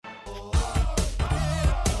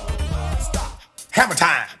Hammer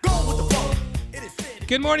time.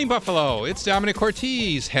 Good morning, Buffalo. It's Domenic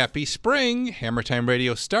Cortese. Happy spring. Hammer Time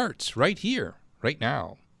Radio starts right here, right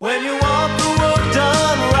now. When you want the work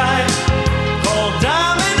done right, call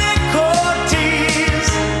Domenic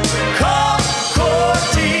Cortese. Call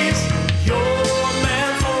Cortese, your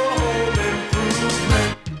man for home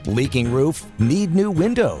improvement. Leaking roof? Need new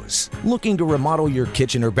windows? Looking to remodel your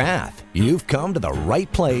kitchen or bath? You've come to the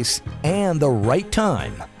right place and the right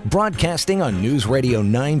time. Broadcasting on News Radio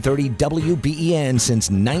 930 WBEN since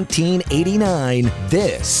 1989,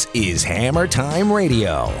 this is Hammer Time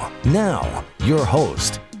Radio. Now, your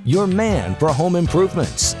host, your man for home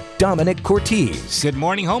improvements, Domenic Cortese. Good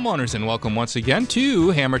morning, homeowners, and welcome once again to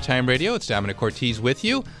Hammer Time Radio. It's Domenic Cortese with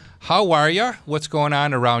you. How are you? What's going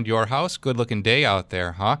on around your house? Good-looking day out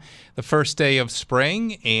there, huh? The first day of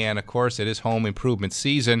spring, and, of course, it is home improvement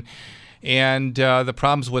season. And the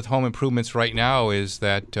problems with home improvements right now is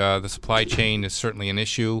that the supply chain is certainly an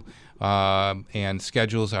issue, and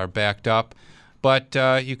schedules are backed up. But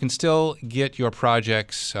you can still get your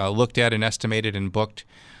projects looked at and estimated and booked,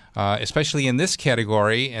 especially in this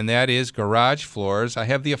category, and that is garage floors. I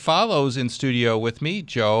have the Afalos in studio with me,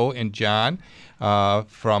 Joe and John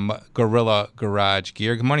from Gorilla Garage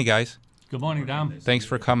Gear. Good morning, guys. Good morning, Dom. Thanks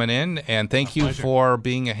for coming in, and thank you for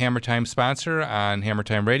being a Hammer Time sponsor on Hammer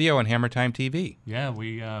Time Radio and Hammer Time TV. Yeah,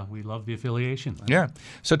 we love the affiliation. Yeah.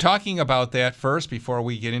 So talking about that first, before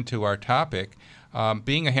we get into our topic,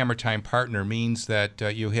 being a Hammer Time partner means that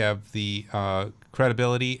you have the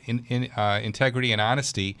credibility, integrity, and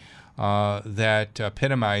honesty that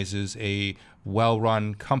epitomizes a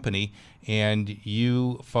well-run company, and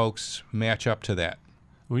you folks match up to that.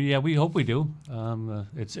 Well, yeah, we hope we do.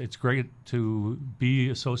 It's great to be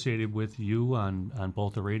associated with you on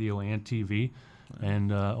both the radio and TV,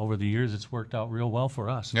 and over the years, it's worked out real well for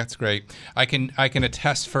us. That's great. I can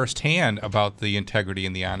attest firsthand about the integrity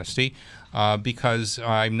and the honesty, because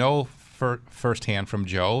I know firsthand from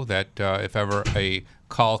Joe that if ever a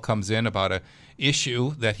call comes in about a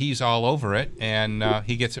issue, that he's all over it, and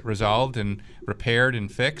he gets it resolved and repaired and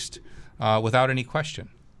fixed without any question.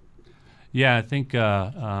 Yeah, I think you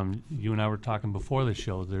and I were talking before the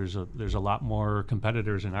show. There's a lot more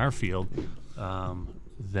competitors in our field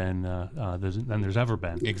than there's ever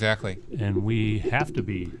been. Exactly. And we have to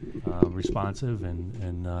be responsive,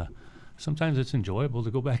 and sometimes it's enjoyable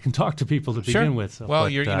to go back and talk to people to begin with. So, well,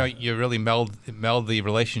 you really meld the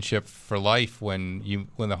relationship for life when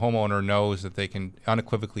the homeowner knows that they can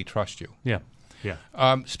unequivocally trust you. Yeah. Yeah.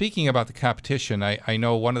 Speaking about the competition, I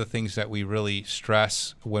know one of the things that we really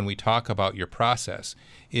stress when we talk about your process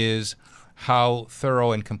is how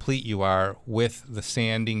thorough and complete you are with the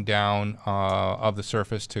sanding down of the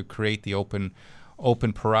surface to create the open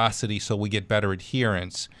porosity so we get better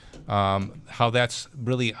adherence. How that's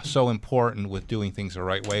really so important with doing things the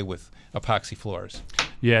right way with epoxy floors.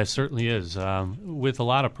 Yeah, it certainly is. With a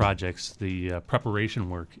lot of projects, the preparation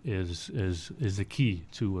work is the key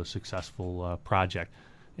to a successful project,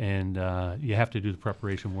 and you have to do the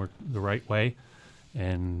preparation work the right way.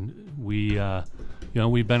 And we've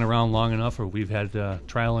been around long enough, or we've had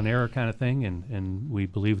trial and error kind of thing, and we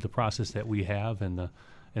believe the process that we have and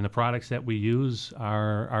the products that we use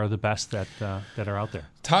are the best that are out there.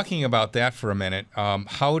 Talking about that for a minute,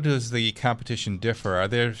 how does the competition differ? Are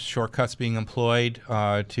there shortcuts being employed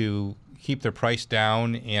to keep their price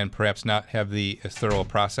down and perhaps not have as thorough a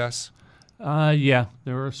process? Yeah,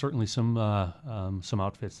 there are certainly some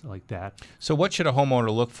outfits like that. So what should a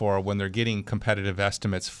homeowner look for when they're getting competitive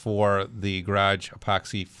estimates for the garage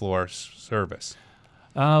epoxy floor service?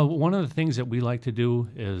 One of the things that we like to do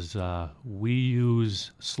is we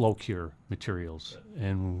use slow cure materials,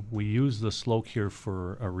 and we use the slow cure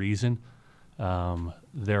for a reason.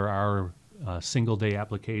 There are single day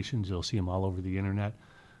applications. You'll see them all over the internet.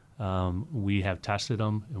 We have tested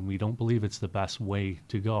them, and we don't believe it's the best way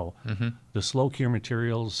to go. Mm-hmm. The slow cure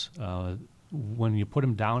materials, when you put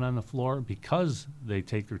them down on the floor, because they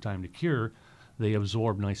take their time to cure, they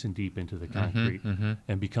absorb nice and deep into the concrete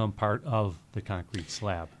and become part of the concrete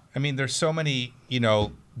slab. I mean, there's so many,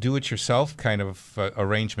 do-it-yourself kind of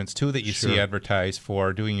arrangements, too, that you see advertised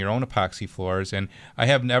for doing your own epoxy floors, and I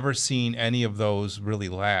have never seen any of those really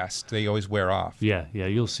last. They always wear off. Yeah,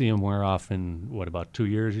 you'll see them wear off in, about 2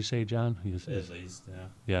 years, you say, John? At least, yeah.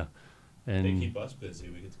 Yeah. And they keep us busy.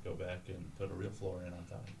 We get to go back and put a real floor in on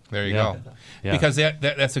top. There you go. Yeah. Because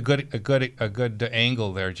that's a good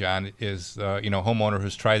angle there, John. Is homeowner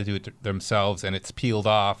who's tried to do it themselves and it's peeled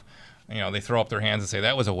off. They throw up their hands and say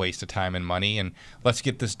that was a waste of time and money. And let's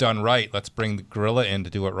get this done right. Let's bring the Gorilla in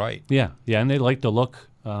to do it right. Yeah, and they like the look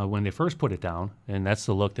when they first put it down, and that's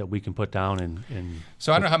the look that we can put down. And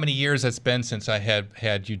So I don't know how many years it's been since I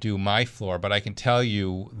had you do my floor, but I can tell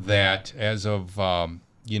you that as of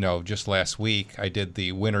just last week, I did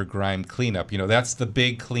the winter grime cleanup. That's the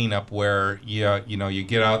big cleanup where you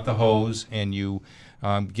get out the hose and you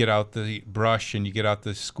get out the brush and you get out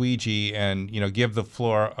the squeegee and give the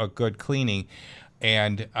floor a good cleaning.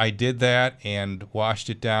 And I did that and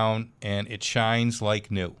washed it down, and it shines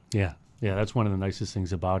like new. Yeah, that's one of the nicest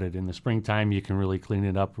things about it. In the springtime, you can really clean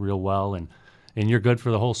it up real well, and you're good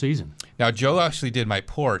for the whole season. Now, Joe actually did my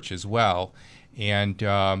porch as well, and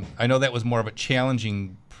I know that was more of a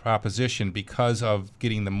challenging proposition because of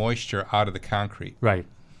getting the moisture out of the concrete. Right.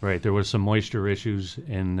 There was some moisture issues,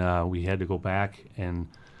 and we had to go back and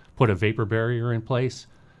put a vapor barrier in place.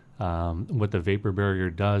 What the vapor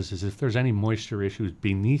barrier does is if there's any moisture issues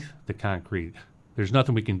beneath the concrete, there's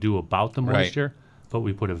nothing we can do about the moisture, but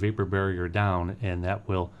we put a vapor barrier down, and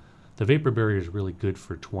the vapor barrier is really good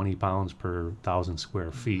for 20 pounds per 1,000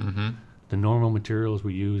 square feet. Mm-hmm. The normal materials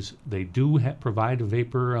we use, they do provide a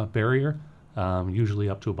vapor barrier, usually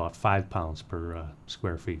up to about 5 pounds per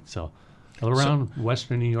square feet. So around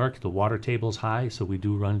Western New York, the water table's high, so we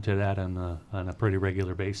do run into that on a pretty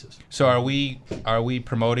regular basis. So are we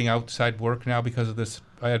promoting outside work now because of this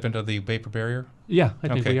advent of the vapor barrier? Yeah, I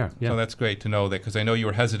think we are. Yeah. So that's great to know that, because I know you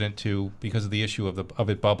were hesitant to because of the issue of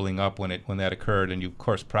it bubbling up when that occurred, and you of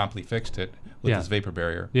course promptly fixed it with this vapor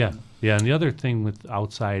barrier. Yeah. And the other thing with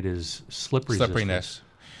outside is slipperiness.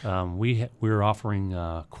 We're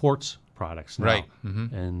offering quartz products now. Right.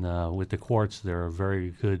 Mm-hmm. And with the quartz, they're a very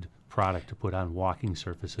good product to put on walking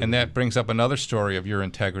surfaces. And that brings up another story of your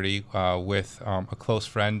integrity with a close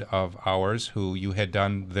friend of ours who you had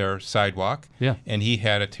done their sidewalk. Yeah. And he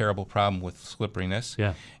had a terrible problem with slipperiness.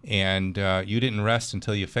 Yeah. And you didn't rest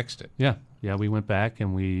until you fixed it. Yeah. We went back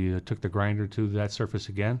and we took the grinder to that surface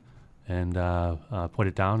again and put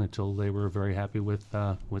it down until they were very happy with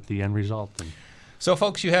the end result. So,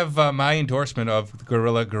 folks, you have my endorsement of the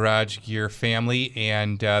Gorilla Garage Gear family,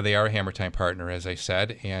 and they are a Hammer Time partner, as I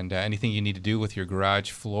said. And anything you need to do with your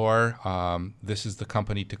garage floor, this is the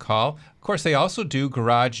company to call. Of course, they also do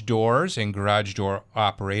garage doors and garage door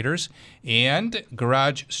operators and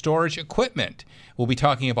garage storage equipment. We'll be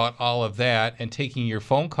talking about all of that and taking your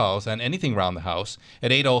phone calls on anything around the house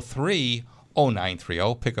at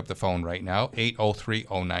 803-0930. Pick up the phone right now,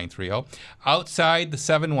 803-0930. Outside the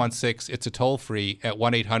 716, it's a toll-free at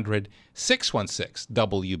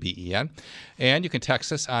 1-800-616-WBEN. And you can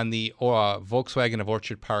text us on the Volkswagen of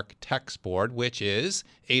Orchard Park text board, which is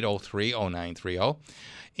 803-0930.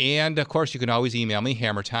 And, of course, you can always email me,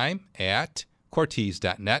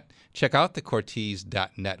 hammertime@cortese.net. Check out the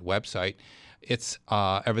cortese.net website. It's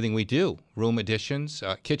everything we do, room additions,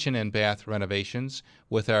 kitchen and bath renovations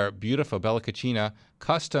with our beautiful Bella Cucina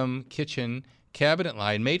custom kitchen cabinet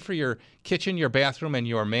line made for your kitchen, your bathroom, and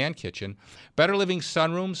your man kitchen. Better living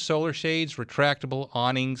sunrooms, solar shades, retractable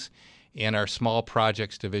awnings, and our small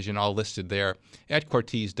projects division all listed there at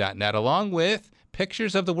cortese.net, along with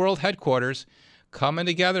pictures of the world headquarters coming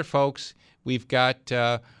together, folks. We've got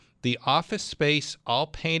the office space all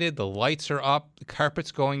painted, the lights are up, the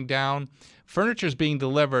carpet's going down. Furniture's being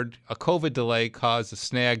delivered. A COVID delay caused a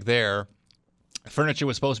snag there. Furniture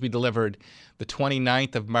was supposed to be delivered the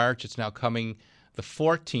 29th of March. It's now coming the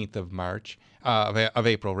 14th of March, of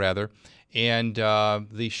April, rather. And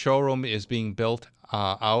the showroom is being built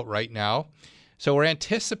out right now. So we're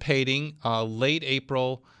anticipating late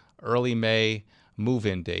April, early May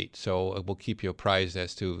move-in date. So we'll keep you apprised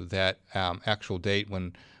as to that actual date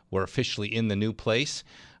when we're officially in the new place.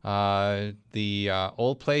 The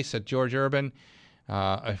old place at George Urban,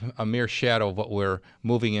 a mere shadow of what we're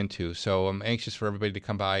moving into. So I'm anxious for everybody to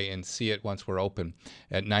come by and see it once we're open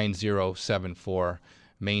at 9074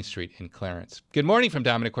 Main Street in Clarence. Good morning from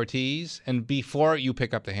Domenic Cortese. And before you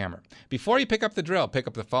pick up the hammer, before you pick up the drill, pick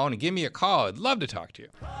up the phone and give me a call. I'd love to talk to you.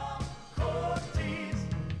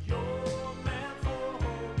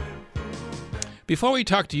 Before we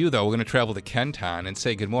talk to you, though, we're going to travel to Kenton and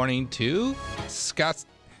say good morning to Scott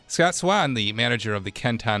Swan, the manager of the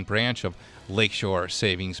Kenton branch of Lakeshore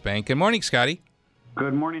Savings Bank. Good morning, Scotty.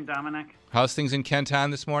 Good morning, Domenic. How's things in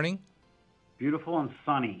Kenton this morning? Beautiful and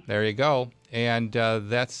sunny. There you go. And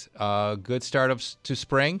that's a good start to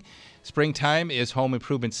spring. Springtime is home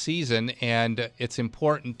improvement season, and it's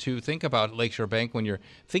important to think about Lakeshore Bank when you're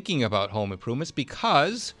thinking about home improvements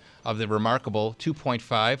because of the remarkable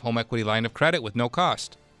 2.5 home equity line of credit with no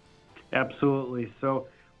cost. Absolutely. So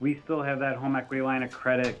we still have that home equity line of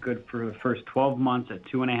credit good for the first 12 months at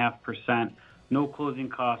 2.5%. no closing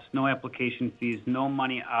costs, no application fees, no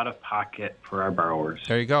money out of pocket for our borrowers.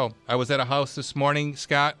 There you go. I was at a house this morning,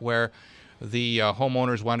 Scott, where the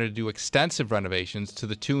homeowners wanted to do extensive renovations to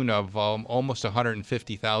the tune of almost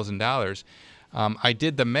 $150,000. I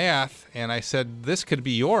did the math, and I said, this could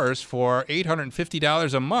be yours for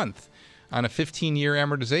 $850 a month on a 15-year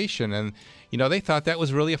amortization. And, they thought that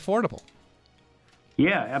was really affordable.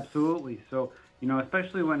 Yeah, absolutely. So,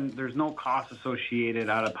 especially when there's no cost associated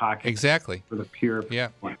out of pocket. Exactly. For the pure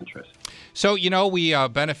interest. So, we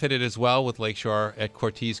benefited as well with Lakeshore at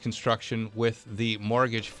Cortese Construction with the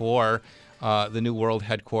mortgage for the New World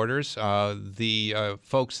headquarters. The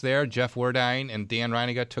folks there, Jeff Werdine and Dan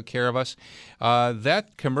Reiniga, took care of us.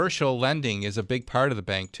 That commercial lending is a big part of the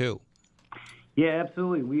bank, too. Yeah,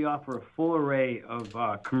 absolutely. We offer a full array of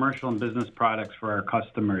commercial and business products for our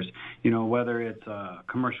customers. Whether it's a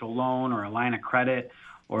commercial loan or a line of credit,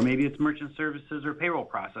 or maybe it's merchant services or payroll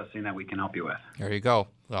processing that we can help you with. There you go.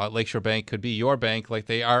 Lakeshore Bank could be your bank like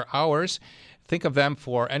they are ours. Think of them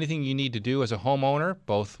for anything you need to do as a homeowner,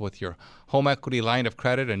 both with your home equity line of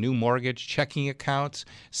credit, a new mortgage, checking accounts,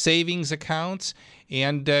 savings accounts,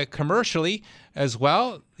 and commercially as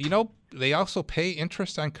well. They also pay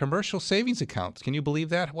interest on commercial savings accounts. Can you believe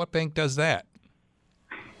that? What bank does that?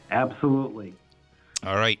 Absolutely.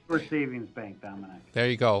 All right. We're Savings Bank, Dominic. There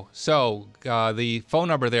you go. So the phone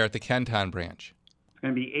number there at the Kenton branch. It's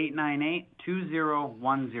going to be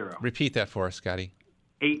 898-2010. Repeat that for us, Scotty.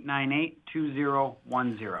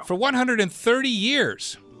 898-2010. For 130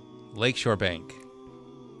 years, Lakeshore Bank.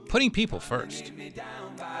 Putting people first.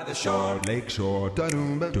 Lakeshore.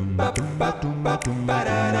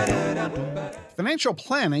 Financial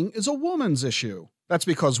planning is a woman's issue. That's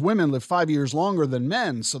because women live 5 years longer than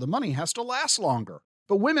men, so the money has to last longer.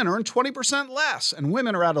 But women earn 20% less, and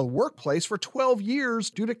women are out of the workplace for 12 years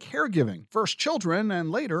due to caregiving, first children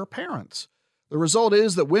and later parents. The result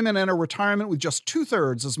is that women enter retirement with just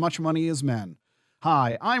 2/3 as much money as men.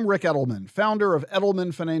 Hi, I'm Rick Edelman, founder of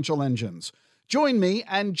Edelman Financial Engines. Join me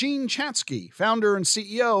and Gene Chatsky, founder and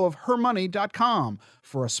CEO of HerMoney.com,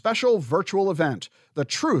 for a special virtual event, The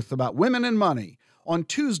Truth About Women and Money, on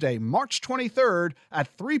Tuesday, March 23rd at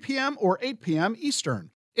 3 p.m. or 8 p.m.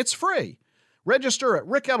 Eastern. It's free. Register at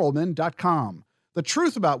rickedelman.com. The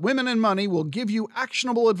Truth About Women and Money will give you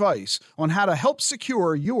actionable advice on how to help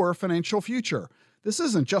secure your financial future. This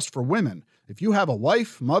isn't just for women. If you have a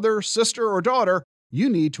wife, mother, sister, or daughter, you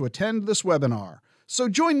need to attend this webinar. So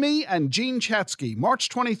join me and Gene Chatsky March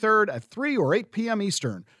 23rd at 3 or 8 p.m.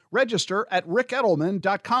 Eastern. Register at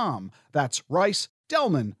rickedelman.com. That's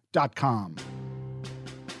ricedelman.com.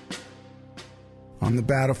 On the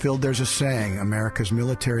battlefield, there's a saying America's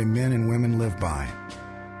military men and women live by.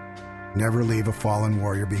 Never leave a fallen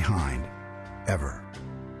warrior behind. Ever.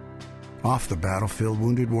 Off the battlefield,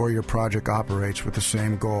 Wounded Warrior Project operates with the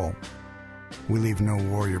same goal. We leave no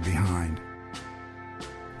warrior behind.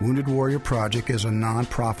 Wounded Warrior Project is a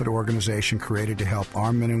non-profit organization created to help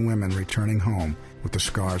our men and women returning home with the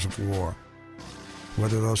scars of war.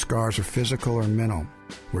 Whether those scars are physical or mental,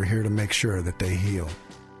 we're here to make sure that they heal.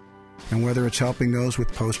 And whether it's helping those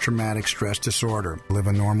with post-traumatic stress disorder live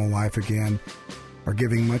a normal life again, or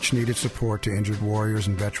giving much-needed support to injured warriors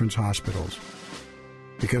in veterans' hospitals.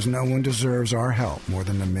 Because no one deserves our help more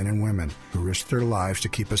than the men and women who risk their lives to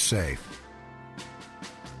keep us safe.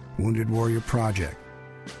 Wounded Warrior Project.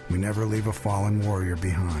 We never leave a fallen warrior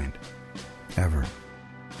behind. Ever.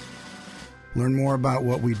 Learn more about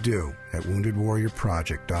what we do at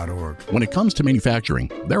woundedwarriorproject.org. When it comes to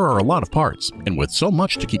manufacturing, there are a lot of parts, and with so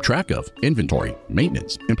much to keep track of, inventory,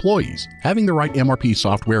 maintenance, employees, having the right MRP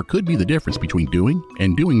software could be the difference between doing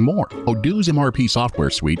and doing more. Odoo's MRP software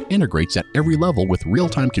suite integrates at every level with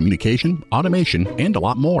real-time communication, automation, and a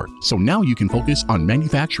lot more. So now you can focus on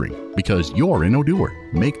manufacturing because you're an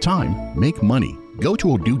Odooer. Make time, make money. Go to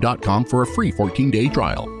odoo.com for a free 14-day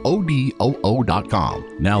trial.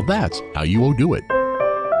 ODOO.com. Now that's how you Odoo it.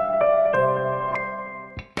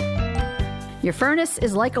 Your furnace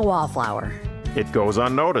is like a wallflower. It goes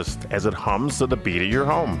unnoticed as it hums to the beat of your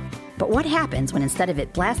home. But what happens when instead of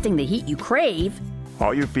it blasting the heat you crave,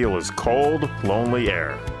 all you feel is cold, lonely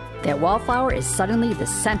air? That wallflower is suddenly the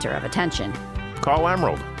center of attention. Call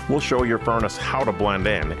Emerald. We'll show your furnace how to blend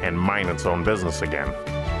in and mind its own business again.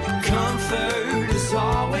 Comfort is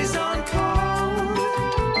always on call.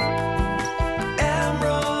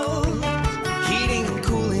 Emerald Heating and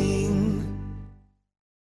Cooling.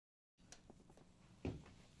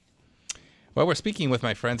 Well, we're speaking with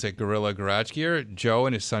my friends at Gorilla Garage Gear, Joe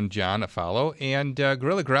and his son John Afalo. And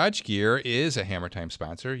Gorilla Garage Gear is a Hammer Time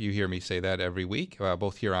sponsor. You hear me say that every week,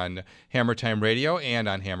 both here on Hammer Time Radio and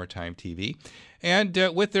on Hammer Time TV. And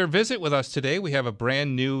with their visit with us today, we have a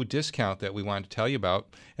brand new discount that we want to tell you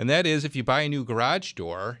about. And that is if you buy a new garage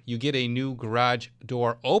door, you get a new garage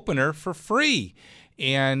door opener for free.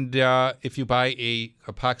 And if you buy a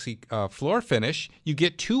epoxy floor finish, you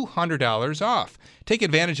get $200 off. Take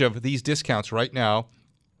advantage of these discounts right now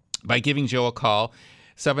by giving Joe a call,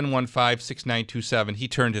 715-6927. He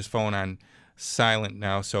turned his phone on silent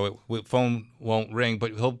now, so phone won't ring,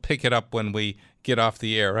 but he'll pick it up when we get off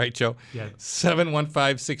the air, right, Joe? Yeah.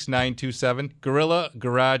 715-6927,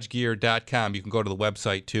 GorillaGarageGear.com. You can go to the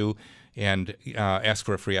website, too, and ask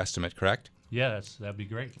for a free estimate, correct? Yeah, that'd be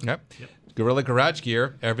great. Yep. Gorilla Garage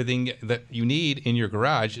Gear, everything that you need in your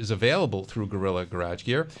garage is available through Gorilla Garage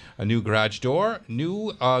Gear. A new garage door,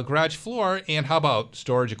 new garage floor, and how about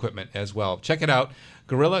storage equipment as well. Check it out,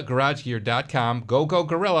 GorillaGarageGear.com. Go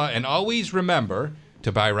Gorilla, and always remember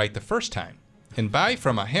to buy right the first time and buy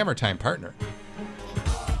from a Hammer Time partner.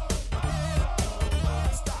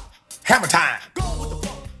 Hammer time.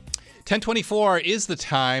 10:24 is the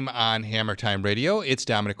time on Hammer Time Radio. It's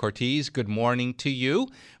Domenic Cortese. Good morning to you.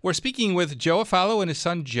 We're speaking with Joe Afalo and his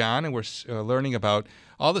son John, and we're learning about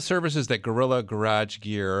all the services that Gorilla Garage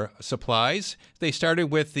Gear supplies. They started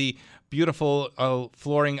with the beautiful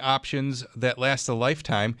flooring options that last a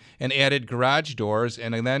lifetime and added garage doors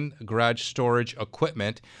and then garage storage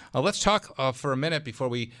equipment. Let's talk for a minute before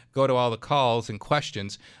we go to all the calls and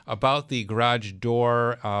questions about the garage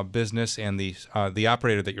door business and the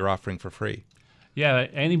operator that you're offering for free. Yeah,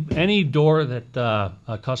 any door that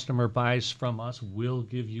a customer buys from us, will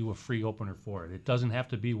give you a free opener for it. It doesn't have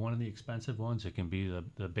to be one of the expensive ones. It can be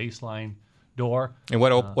the baseline door. And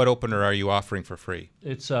what opener are you offering for free?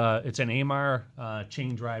 It's an AMAR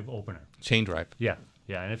chain drive opener. Chain drive. Yeah.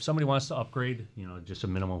 And if somebody wants to upgrade, just a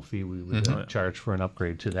minimum fee we would charge for an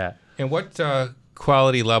upgrade to that. And what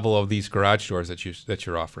quality level of these garage doors that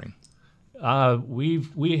you're offering?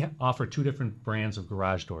 We offer two different brands of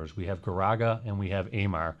garage doors. We have Garaga and we have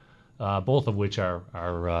AMAR, both of which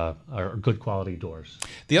are good quality doors.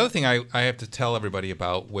 The other thing I have to tell everybody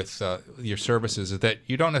about with your services is that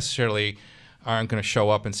you don't necessarily aren't going to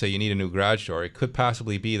show up and say you need a new garage door. It could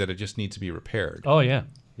possibly be that it just needs to be repaired. Oh, yeah.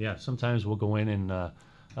 Yeah, sometimes we'll go in and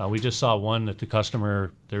we just saw one that the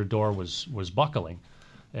customer, their door was buckling,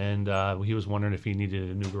 and he was wondering if he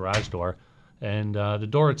needed a new garage door. And the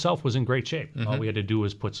door itself was in great shape. All we had to do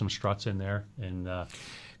was put some struts in there. And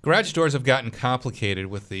garage doors have gotten complicated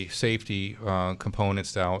with the safety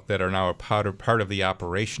components now that are now a part of the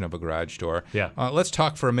operation of a garage door. Yeah. Let's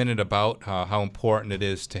talk for a minute about how important it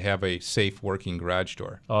is to have a safe working garage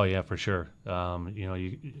door. Oh, yeah, for sure. A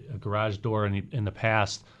garage door in the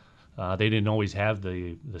past, they didn't always have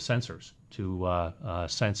the sensors to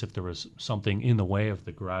sense if there was something in the way of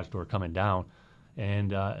the garage door coming down.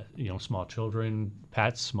 And, small children,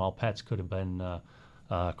 small pets could have been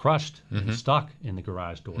crushed and stuck in the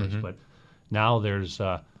garage doors. But now there's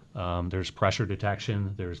pressure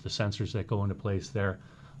detection. There's the sensors that go into place there,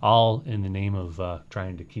 all in the name of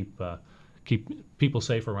trying to keep people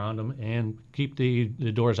safe around them and keep the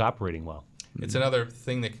doors operating well. It's another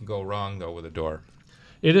thing that can go wrong, though, with a door.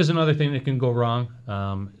 It is another thing that can go wrong.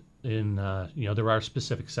 There are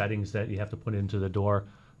specific settings that you have to put into the door.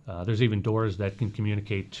 There's even doors that can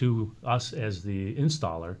communicate to us as the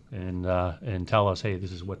installer and tell us, hey,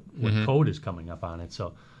 this is what code is coming up on it.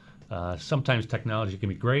 So sometimes technology can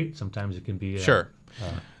be great. Sometimes it can be sure.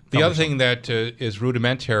 The other thing that is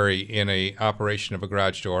rudimentary in a operation of a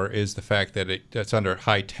garage door is the fact that it's under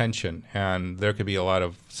high tension, and there could be a lot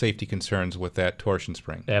of safety concerns with that torsion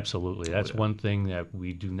spring. Absolutely. That's one thing that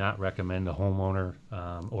we do not recommend a homeowner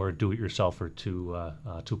or a do-it-yourselfer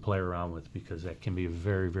to play around with, because that can be a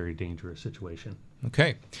very, very dangerous situation.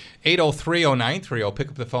 Okay. 803-0930. Pick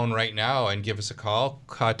up the phone right now and give us a call.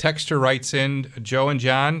 Texter writes in, Joe and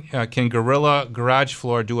John, can Gorilla Garage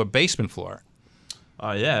Floor do a basement floor?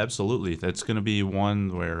 Yeah, absolutely. That's going to be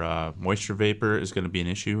one where moisture vapor is going to be an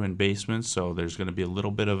issue in basements, so there's going to be a little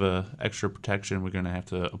bit of a extra protection we're going to have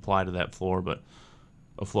to apply to that floor, but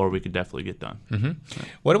a floor we could definitely get done. Yeah.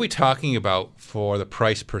 What are we talking about for the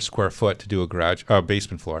price per square foot to do a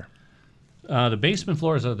basement floor? The basement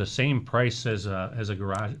floors are the same price as a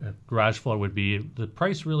garage floor would be. The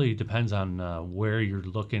price really depends on where you're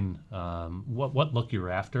looking, what look you're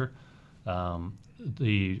after.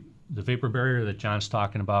 The vapor barrier that John's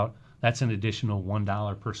talking about, that's an additional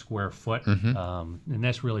 $1 per square foot, and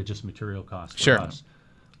that's really just material cost for us.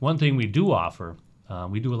 One thing we do offer,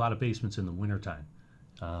 we do a lot of basements in the wintertime.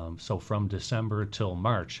 So from December till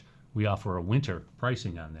March, we offer a winter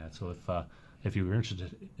pricing on that. So if you were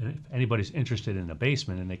interested, if anybody's interested in a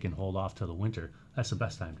basement and they can hold off till the winter, that's the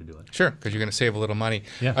best time to do it. Sure, because you're going to save a little money.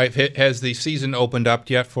 Yeah. All right, has the season opened up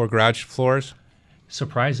yet for garage floors?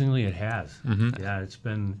 Surprisingly, it has. Yeah, it's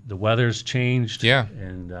been, the weather's changed. Yeah.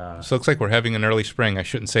 And So it looks like we're having an early spring. I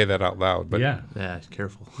shouldn't say that out loud, but yeah,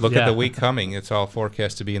 Careful. look at the week coming. It's all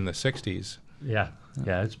forecast to be in the 60s. yeah,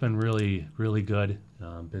 it's been really, really good.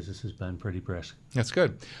 Business has been pretty brisk. That's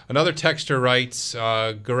good. Another texter writes,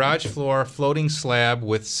 garage floor, floating slab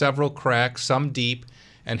with several cracks, some deep,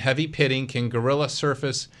 and heavy pitting. Can Gorilla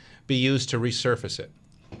Surface be used to resurface it?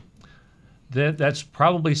 That's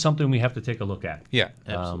probably something we have to take a look at. Yeah.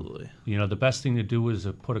 Absolutely. The best thing to do is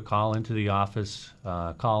to put a call into the office,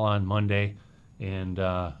 call on Monday, and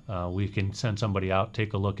we can send somebody out,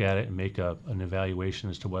 take a look at it, and make an evaluation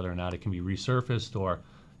as to whether or not it can be resurfaced or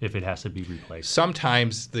if it has to be replaced.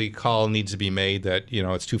 Sometimes the call needs to be made that,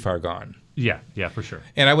 it's too far gone. Yeah, for sure.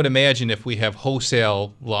 And I would imagine if we have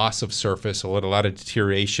wholesale loss of surface, a lot of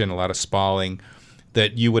deterioration, a lot of spalling,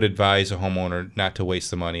 that you would advise a homeowner not to waste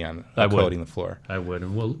the money on coating the floor. I would,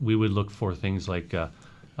 and we would look for things like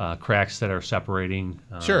cracks that are separating,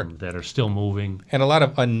 Sure, that are still moving. And a lot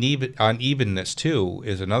of unevenness, too,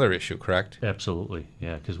 is another issue, correct? Absolutely,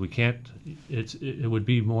 yeah, because we can't, it would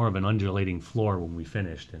be more of an undulating floor when we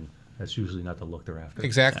finished, and that's usually not the look they're after.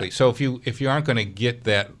 Exactly. Yeah. So if you aren't going to get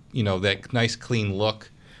that, that nice clean look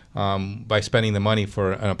by spending the money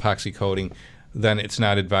for an epoxy coating, then it's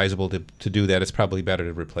not advisable to do that. It's probably better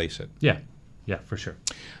to replace it. Yeah, for sure.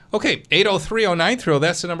 Okay, 8030930,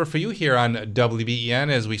 that's the number for you here on WBEN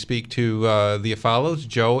as we speak to the Afalos,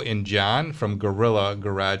 Joe and John from Gorilla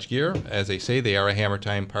Garage Gear. As they say, they are a Hammer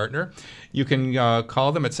Time partner. You can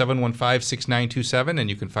call them at 715-6927, and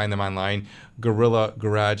you can find them online,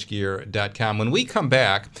 gorillagaragegear.com. When we come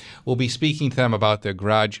back, we'll be speaking to them about their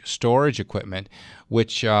garage storage equipment,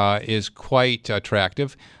 which is quite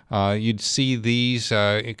attractive. You'd see these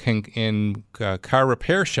in car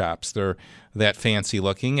repair shops. They're that fancy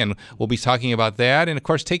looking, and we'll be talking about that and, of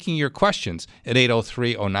course, taking your questions at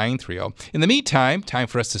 803-0930. In the meantime, time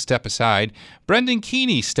for us to step aside. Brendan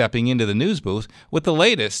Keeney stepping into the news booth with the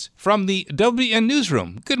latest from the WBEN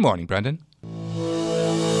Newsroom. Good morning, Brendan.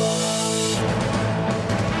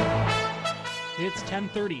 It's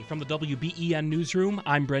 10:30 from the WBEN Newsroom.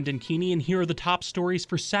 I'm Brendan Keeney, and here are the top stories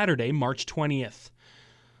for Saturday, March 20th.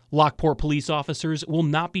 Lockport police officers will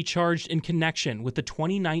not be charged in connection with the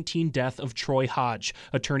 2019 death of Troy Hodge.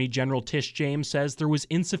 Attorney General Tish James says there was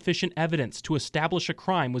insufficient evidence to establish a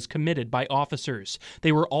crime was committed by officers.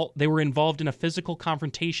 They were involved in a physical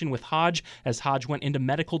confrontation with Hodge as Hodge went into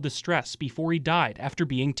medical distress before he died after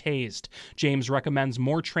being tased. James recommends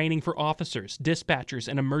more training for officers, dispatchers,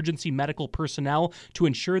 and emergency medical personnel to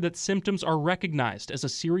ensure that symptoms are recognized as a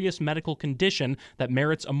serious medical condition that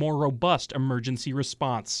merits a more robust emergency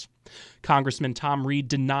response. Congressman Tom Reed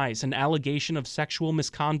denies an allegation of sexual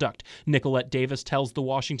misconduct. Nicolette Davis tells The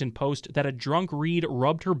Washington Post that a drunk Reed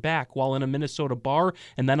rubbed her back while in a Minnesota bar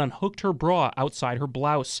and then unhooked her bra outside her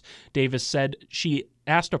blouse. Davis said she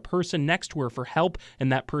asked a person next to her for help,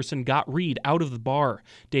 and that person got Reed out of the bar.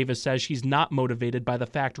 Davis says she's not motivated by the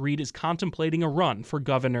fact Reed is contemplating a run for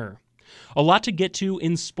governor. A lot to get to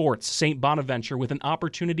in sports. St. Bonaventure with an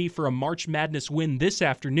opportunity for a March Madness win this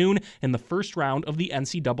afternoon in the first round of the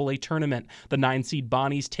NCAA tournament. The 9-seed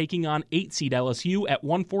Bonnies taking on 8-seed LSU at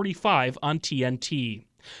 1:45 on TNT.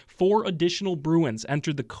 4 additional Bruins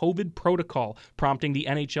entered the COVID protocol, prompting the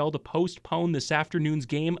NHL to postpone this afternoon's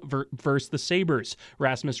game versus the Sabres.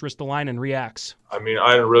 Rasmus Ristolainen reacts. I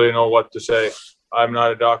don't really know what to say. I'm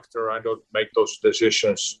not a doctor. I don't make those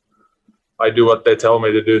decisions. I do what they tell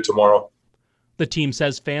me to do tomorrow. The team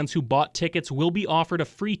says fans who bought tickets will be offered a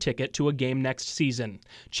free ticket to a game next season.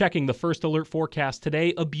 Checking the First Alert forecast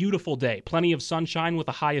today, a beautiful day. Plenty of sunshine with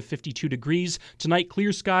a high of 52 degrees. Tonight,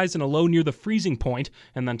 clear skies and a low near the freezing point.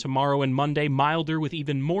 And then tomorrow and Monday, milder with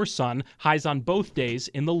even more sun. Highs on both days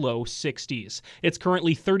in the low 60s. It's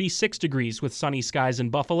currently 36 degrees with sunny skies in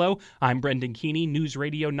Buffalo. I'm Brendan Keeney, News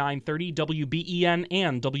Radio 930, WBEN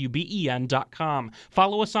and WBEN.com.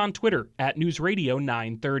 Follow us on Twitter at News Radio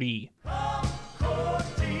 930.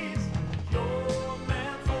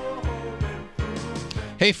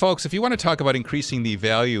 Hey folks, if you want to talk about increasing the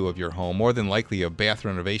value of your home, more than likely a bath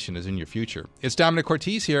renovation is in your future. It's Domenic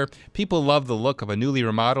Cortese here. People love the look of a newly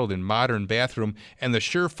remodeled and modern bathroom, and the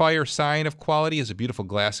surefire sign of quality is a beautiful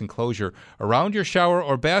glass enclosure around your shower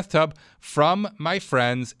or bathtub from my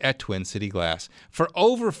friends at Twin City Glass. For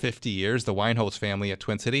over 50 years, the Weinholz family at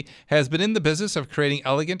Twin City has been in the business of creating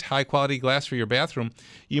elegant, high-quality glass for your bathroom.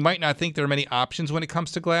 You might not think there are many options when it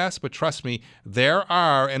comes to glass, but trust me, there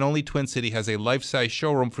are, and only Twin City has a life-size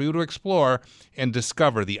showroom for you to explore and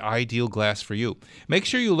discover the ideal glass for you. Make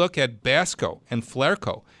sure you look at Basco and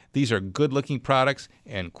Flairco. These are good-looking products,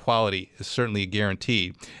 and quality is certainly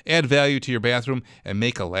guaranteed. Add value to your bathroom and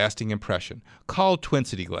make a lasting impression. Call Twin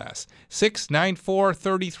City Glass,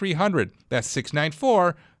 694-3300. That's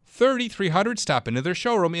 694-3300. Stop into their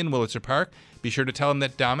showroom in Willitzer Park. Be sure to tell them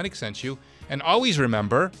that Domenic sent you. And always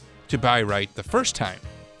remember to buy right the first time.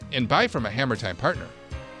 And buy from a Hammer Time partner.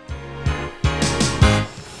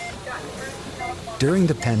 During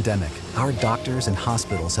the pandemic, our doctors and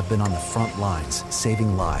hospitals have been on the front lines,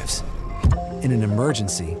 saving lives. In an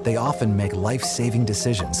emergency, they often make life-saving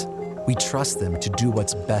decisions. We trust them to do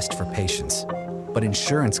what's best for patients. But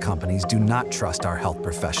insurance companies do not trust our health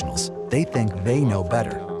professionals. They think they know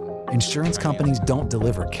better. Insurance companies don't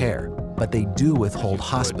deliver care, but they do withhold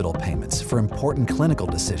hospital payments for important clinical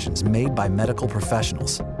decisions made by medical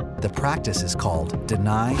professionals. The practice is called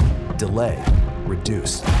deny, delay,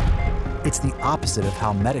 reduce. It's the opposite of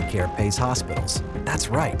how Medicare pays hospitals. That's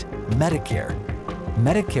right, Medicare.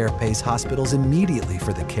 Medicare pays hospitals immediately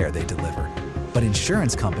for the care they deliver. But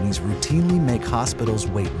insurance companies routinely make hospitals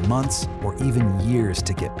wait months or even years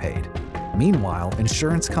to get paid. Meanwhile,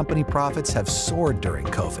 insurance company profits have soared during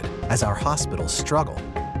COVID as our hospitals struggle.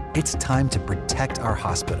 It's time to protect our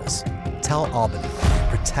hospitals. Tell Albany,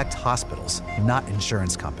 protect hospitals, not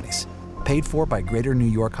insurance companies. Paid for by Greater New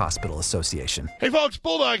York Hospital Association. Hey folks,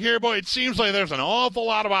 Bulldog here. Boy, it seems like there's an awful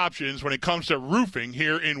lot of options when it comes to roofing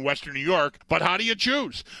here in Western New York, but how do you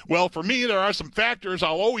choose? Well, for me, there are some factors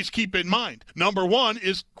I'll always keep in mind. Number one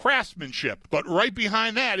is craftsmanship, but right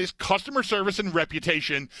behind that is customer service and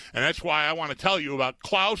reputation, and that's why I want to tell you about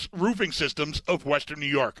Klaus Roofing Systems of Western New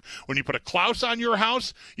York. When you put a Klaus on your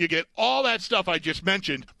house, you get all that stuff I just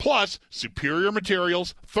mentioned, plus superior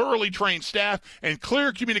materials, thoroughly trained staff, and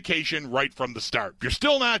clear communication right from the start. If you're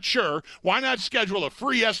still not sure, why not schedule a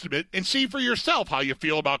free estimate and see for yourself how you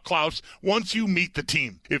feel about Klaus once you meet the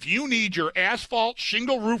team. If you need your asphalt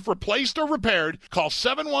shingle roof replaced or repaired, call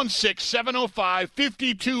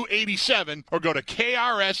 716-705-5287 or go to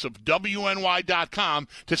krsofwny.com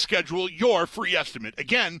to schedule your free estimate.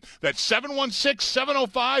 Again, that's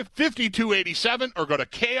 716-705-5287 or go to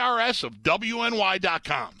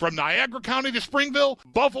krsofwny.com. From Niagara County to Springville,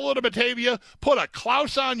 Buffalo to Batavia, put a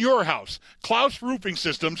Klaus on your house. Klaus Roofing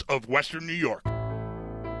Systems of Western New York.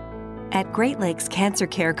 At Great Lakes Cancer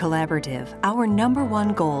Care Collaborative, our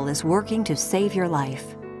 #1 goal is working to save your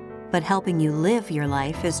life. But helping you live your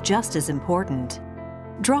life is just as important.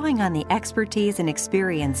 Drawing on the expertise and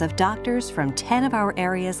experience of doctors from 10 of our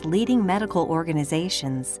area's leading medical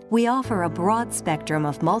organizations, we offer a broad spectrum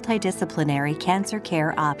of multidisciplinary cancer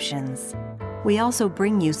care options. We also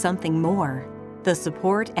bring you something more: the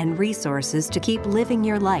support and resources to keep living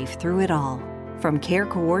your life through it all. From care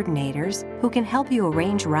coordinators who can help you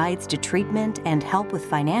arrange rides to treatment and help with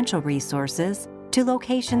financial resources, to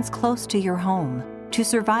locations close to your home, to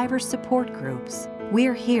survivor support groups,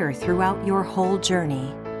 we're here throughout your whole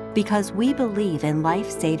journey because we believe in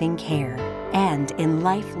life-saving care and in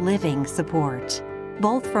life-living support,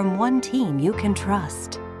 both from one team you can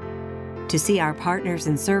trust. To see our partners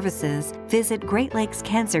and services, visit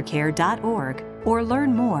GreatLakesCancerCare.org or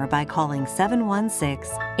learn more by calling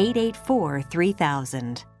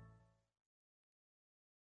 716-884-3000.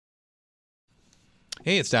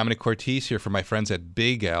 Hey, it's Domenic Cortese here for my friends at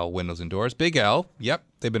Big L Windows and Doors. Big L, yep,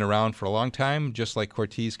 they've been around for a long time, just like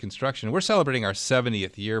Cortese Construction. We're celebrating our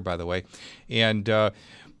 70th year, by the way, and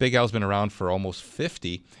Big L's been around for almost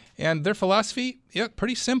 50. And their philosophy, yeah,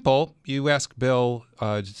 pretty simple. You ask Bill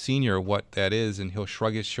Sr. what that is, and he'll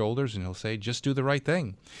shrug his shoulders and he'll say, just do the right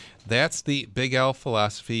thing. That's the Big L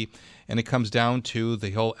philosophy, and it comes down to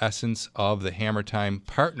the whole essence of the Hammer Time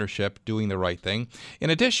partnership, doing the right thing.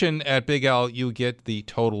 In addition, at Big L, you get the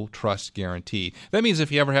total trust guarantee. That means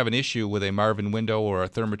if you ever have an issue with a Marvin window or a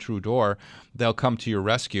Therma-Tru door, they'll come to your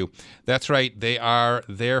rescue. That's right, they are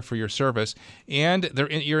there for your service and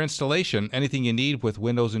your installation. Anything you need with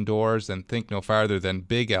windows and doors, then think no farther. farther than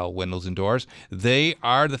Big L Windows and Doors. They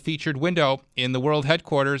are the featured window in the world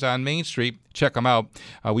headquarters on Main Street. Check them out.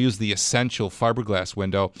 We use the Essential fiberglass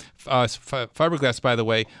window. Fiberglass, by the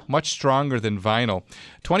way, much stronger than vinyl.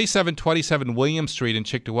 2727 William Street in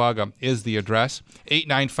Cheektowaga is the address.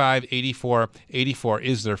 895-8484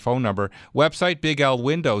 is their phone number. Website,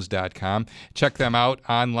 biglwindows.com. Check them out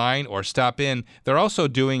online or stop in. They're also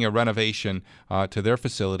doing a renovation to their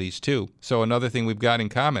facilities, too. So another thing we've got in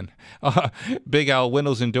common. Big L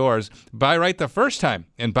Windows and Doors. Buy right the first time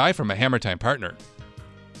and buy from a Hammer Time partner.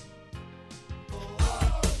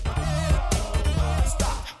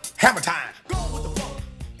 Hammer time.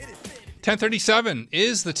 10:37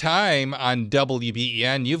 is the time on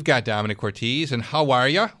WBEN. You've got Domenic Cortese, and how are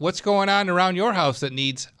you? What's going on around your house that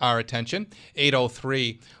needs our attention?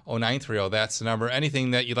 803-0930, that's the number.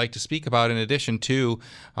 Anything that you'd like to speak about in addition to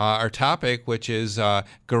our topic, which is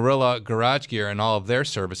Gorilla Garage Gear and all of their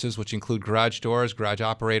services, which include garage doors, garage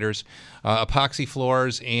operators, epoxy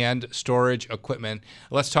floors, and storage equipment.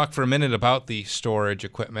 Let's talk for a minute about the storage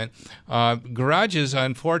equipment. Garages,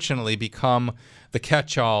 unfortunately, become the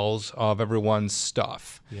catch-alls of everyone's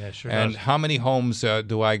stuff. Yeah, sure. And does. how many homes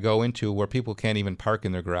do I go into where people can't even park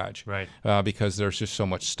in their garage? Right. Because there's just so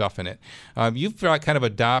much stuff in it. You've kind of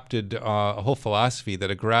adopted a whole philosophy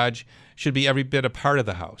that a garage should be every bit a part of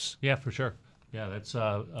the house. Yeah, for sure. Yeah, that's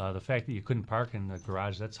the fact that you couldn't park in the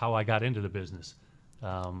garage. That's how I got into the business.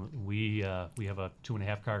 We have a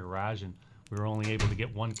 2.5-car garage, and we were only able to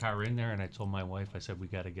get one car in there. And I told my wife, I said, we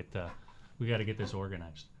got to get this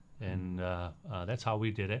organized. And that's how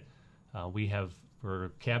we did it. We have,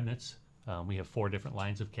 for cabinets, we have 4 different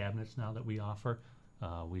lines of cabinets now that we offer.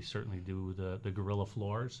 We certainly do the Gorilla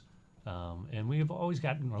floors. And we have always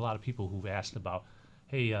gotten a lot of people who've asked about,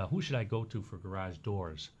 hey, who should I go to for garage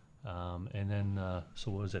doors? And then,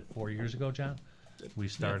 so what was it, 4 years ago, John? We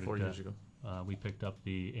started. 4 years ago. We picked up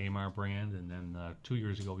the Amar brand, and then 2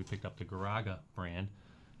 years ago we picked up the Garaga brand.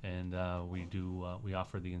 And we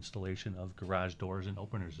offer the installation of garage doors and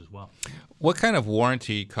openers as well. What kind of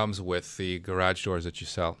warranty comes with the garage doors that you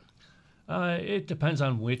sell? It depends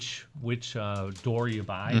on which door you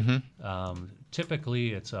buy. Mm-hmm.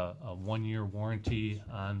 Typically, it's a 1-year warranty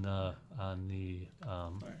on the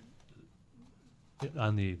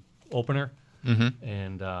opener, mm-hmm.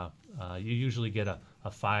 and you usually get a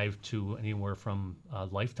 5 to anywhere from a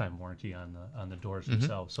lifetime warranty on the doors mm-hmm.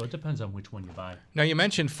 themselves. So it depends on which one you buy. Now, you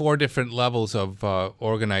mentioned 4 different levels of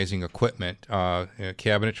organizing equipment,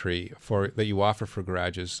 cabinetry that you offer for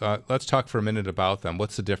garages. Let's talk for a minute about them.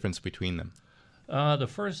 What's the difference between them? The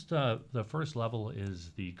first level is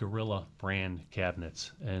the Gorilla brand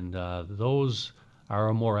cabinets, and those are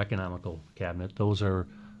a more economical cabinet. Those are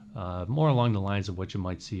more along the lines of what you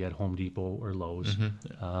might see at Home Depot or Lowe's.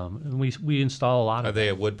 Mm-hmm. And we install a lot of. Are they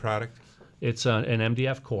a wood product? It's an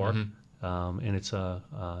MDF core, mm-hmm. and it's a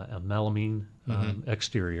melamine mm-hmm.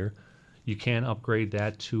 exterior. You can upgrade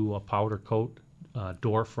that to a powder coat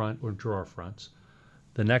door front or drawer fronts.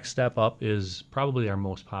 The next step up is probably our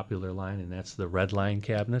most popular line, and that's the Red Line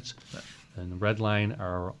cabinets. And the Red Line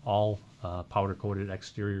are all powder coated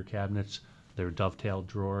exterior cabinets. They're dovetail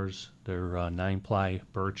drawers. They're 9-ply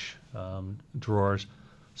birch drawers.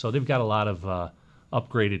 So they've got a lot of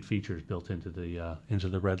upgraded features built into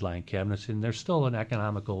the Red Line cabinets, and they're still an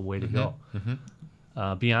economical way to mm-hmm. go.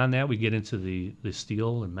 Mm-hmm. Beyond that, we get into the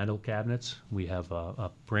steel and metal cabinets. We have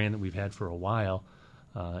a brand that we've had for a while.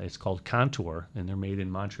 It's called Contour, and they're made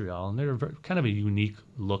in Montreal, and they're kind of a unique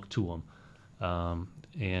look to them.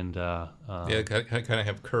 Yeah, kind of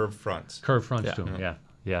have curved fronts. Curved fronts to them, yeah.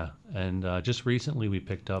 Yeah, and just recently we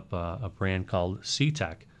picked up a brand called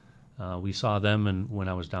C-Tech. We saw them when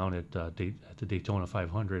I was down at the Daytona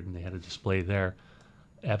 500, and they had a display there.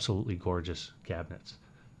 Absolutely gorgeous cabinets.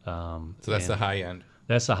 So that's the high end.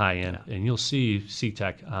 That's the high end, and you'll see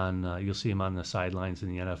C-Tech you'll see them on the sidelines in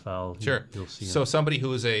the NFL. Sure. You'll see so them. Somebody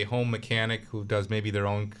who is a home mechanic who does maybe their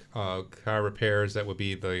own car repairs, that would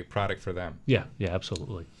be the product for them. Yeah,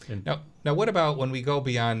 absolutely. And now, what about when we go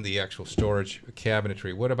beyond the actual storage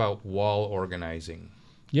cabinetry? What about wall organizing?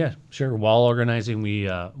 Yeah, sure. Wall organizing, we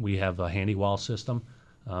have a handy wall system,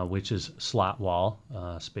 which is slot wall,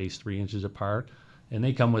 spaced 3 inches apart, and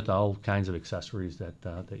they come with all kinds of accessories that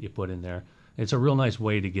you put in there. It's a real nice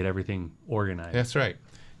way to get everything organized. That's right.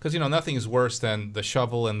 Because, nothing is worse than the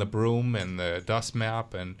shovel and the broom and the dust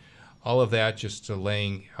map and all of that just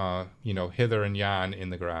laying, hither and yon in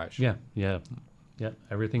the garage. Yeah.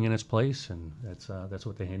 Everything in its place, and that's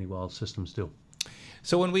what the handy wall systems do.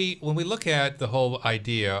 So when we look at the whole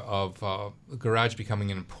idea of garage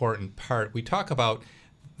becoming an important part, we talk about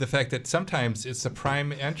the fact that sometimes it's a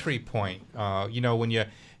prime entry point. When you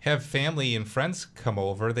have family and friends come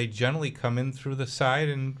over, they generally come in through the side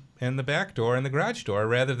and the back door and the garage door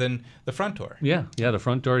rather than the front door. Yeah, the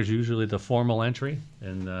front door is usually the formal entry,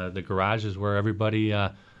 and the garage is where everybody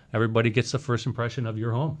gets the first impression of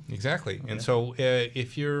your home. Exactly. And so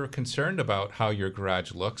if you're concerned about how your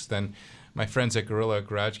garage looks, then my friends at Gorilla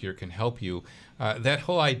Garage Gear can help you. That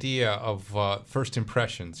whole idea of first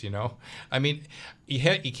impressions, I mean, you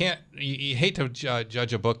hate to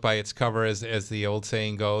judge a book by its cover, as the old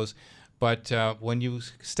saying goes, but when you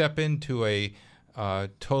step into a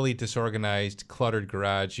totally disorganized, cluttered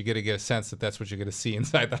garage, you got to get a sense that that's what you're going to see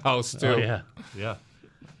inside the house too. Oh,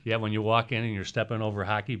 yeah. When you walk in and you're stepping over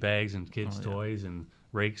hockey bags and kids' toys and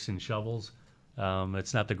rakes and shovels,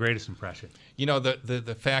 it's not the greatest impression.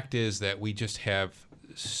 The fact is that we just have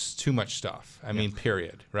too much stuff. I mean,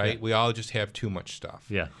 period, right? We all just have too much stuff.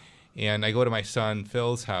 Yeah. And I go to my son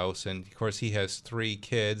Phil's house, and of course he has 3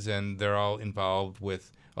 kids, and they're all involved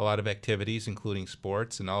with a lot of activities, including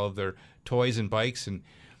sports and all of their toys and bikes. And,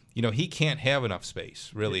 he can't have enough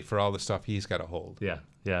space, really, for all the stuff he's got to hold. Yeah,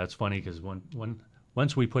 it's funny because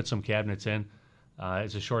once we put some cabinets in,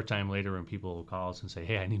 it's a short time later when people will call us and say,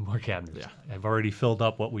 hey, I need more cabinets. Yeah. I've already filled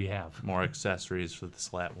up what we have. More accessories for the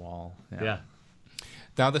slat wall. Yeah.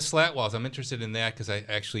 Now, the slat walls, I'm interested in that because I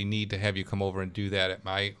actually need to have you come over and do that at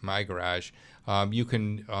my garage. You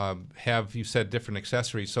can have, you said, different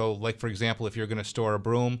accessories. So, like, for example, if you're going to store a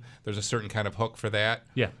broom, there's a certain kind of hook for that.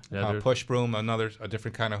 Yeah. Push broom, a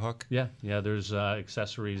different kind of hook. Yeah. There's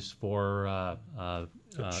accessories for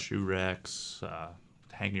shoe racks,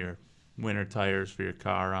 hang your winter tires for your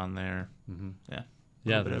car on there. Mm-hmm.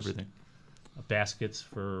 Yeah, there's everything. Baskets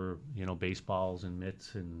for baseballs and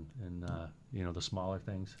mitts and the smaller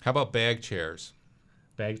things. How about bag chairs?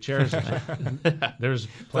 Bag chairs. There's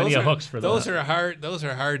plenty of hooks for those. Those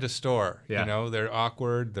are hard to store. Yeah. They're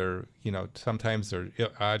awkward. They're sometimes they're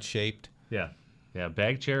odd shaped. Yeah.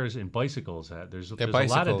 Bag chairs and bicycles. There's a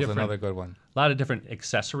bicycles, lot of different, another good one. A lot of different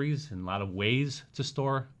accessories and a lot of ways to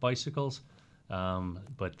store bicycles.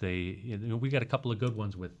 But we got a couple of good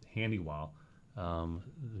ones with HandyWall.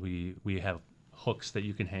 We have hooks that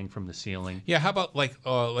you can hang from the ceiling. Yeah, how about like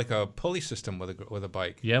a pulley system with a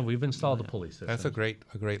bike? Yeah, we've installed a pulley system. That's a great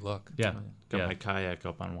look. Yeah, got my kayak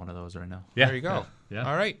up on one of those right now. Yeah. There you go. Yeah.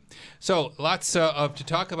 All right. So lots to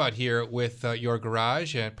talk about here with your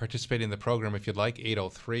garage, and participate in the program if you'd like.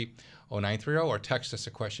 803-0930, or text us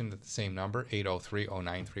a question at the same number,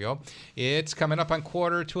 803-0930. It's coming up on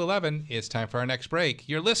 11:15. It's time for our next break.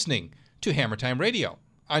 You're listening to Hammer Time Radio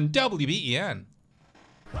on WBEN.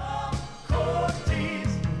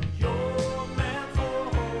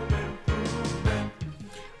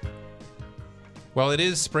 Well, it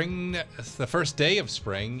is spring, the first day of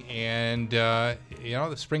spring, and the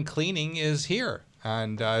spring cleaning is here.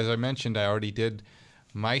 And as I mentioned, I already did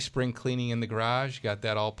my spring cleaning in the garage, got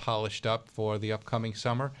that all polished up for the upcoming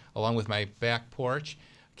summer, along with my back porch.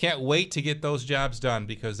 Can't wait to get those jobs done,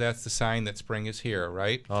 because that's the sign that spring is here,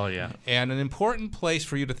 right? Oh, yeah. And an important place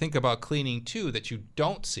for you to think about cleaning, too, that you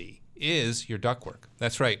don't see is your ductwork.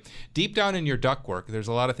 That's right. Deep down in your ductwork, there's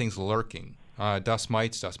a lot of things lurking. Dust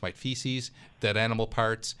mite feces, dead animal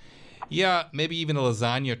parts. Yeah, maybe even a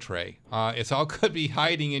lasagna tray. It's all could be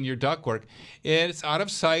hiding in your ductwork. It's out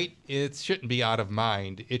of sight. It shouldn't be out of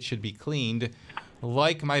mind. It should be cleaned,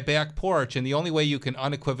 like my back porch. And the only way you can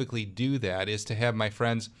unequivocally do that is to have my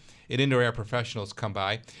friends at Indoor Air Professionals come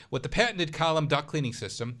by with the patented column duct cleaning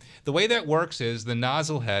system. The way that works is the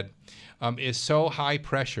nozzle head is so high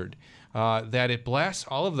pressured that it blasts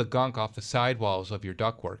all of the gunk off the sidewalls of your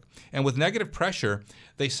ductwork. And with negative pressure,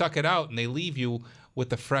 they suck it out and they leave you with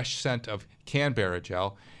the fresh scent of Canberra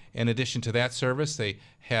gel. In addition to that service, they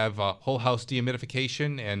have whole house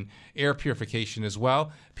dehumidification and air purification as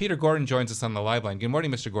well. Peter Gordon joins us on the live line. Good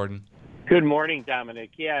morning, Mr. Gordon. Good morning,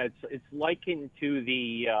 Dominic. Yeah, it's likened to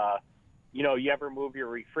the, you ever move your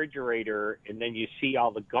refrigerator and then you see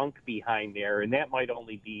all the gunk behind there, and that might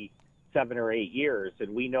only be 7 or 8 years.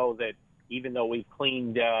 And we know that even though we've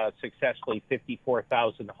cleaned successfully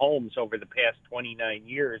 54,000 homes over the past 29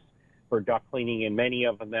 years for duct cleaning, and many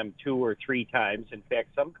of them 2 or 3 times. In fact,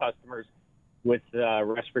 some customers with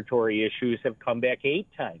respiratory issues have come back 8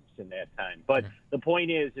 times in that time. But the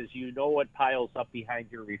point is you know what piles up behind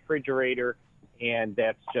your refrigerator, and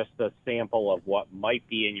that's just a sample of what might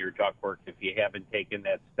be in your ductwork if you haven't taken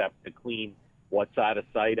that step to clean what's out of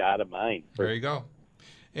sight, out of mind. There you go.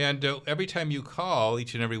 And every time you call,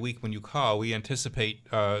 each and every week when you call, we anticipate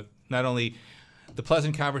not only the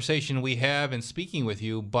pleasant conversation we have in speaking with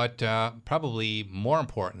you, but probably more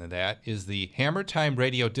important than that is the Hammer Time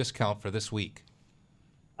Radio discount for this week.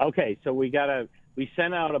 Okay, so we got a We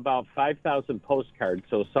sent out about 5,000 postcards,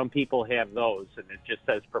 so some people have those, and it just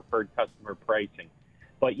says preferred customer pricing.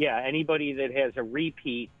 But, yeah, anybody that has a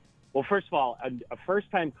repeat, well, first of all, a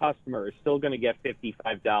first-time customer is still going to get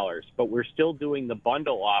 $55, but we're still doing the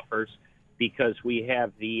bundle offers because we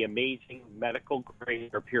have the amazing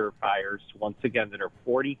medical-grade air purifiers, once again, that are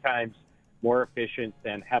 40 times more efficient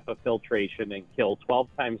than HEPA filtration and kill 12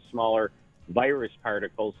 times smaller virus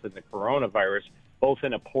particles than the coronavirus, both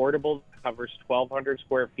in a portable that covers 1,200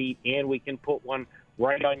 square feet, and we can put one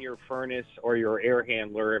right on your furnace or your air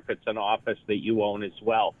handler if it's an office that you own as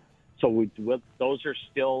well. So those are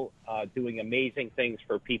still doing amazing things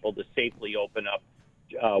for people to safely open up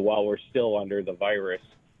while we're still under the virus.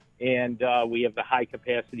 And we have the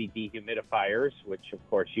high-capacity dehumidifiers, which, of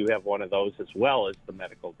course, you have one of those as well as the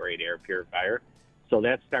medical-grade air purifier. So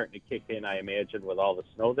that's starting to kick in, I imagine, with all the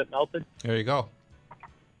snow that melted. There you go.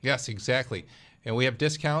 Yes, exactly. And we have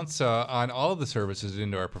discounts on all of the services at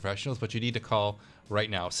Indoor Professionals, but you need to call right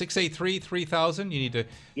now. 683-3000. You need to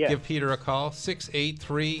give Peter a call.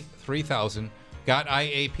 683-3000. Got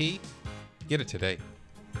IAP? Get it today.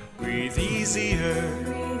 Breathe easier.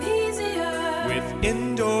 Breathe easier. With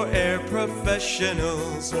Indoor Air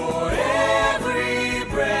Professionals. For every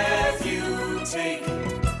breath you take.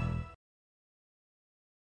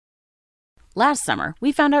 Last summer,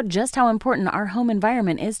 we found out just how important our home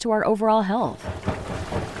environment is to our overall health.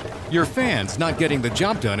 Your fan's not getting the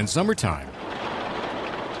job done in summertime.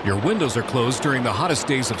 Your windows are closed during the hottest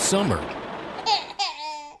days of summer.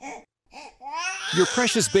 Your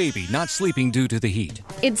precious baby not sleeping due to the heat.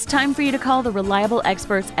 It's time for you to call the reliable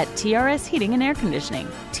experts at TRS Heating and Air Conditioning.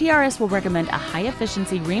 TRS will recommend a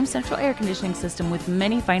high-efficiency Rheem central air conditioning system with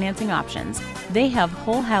many financing options. They have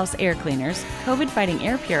whole house air cleaners, COVID-fighting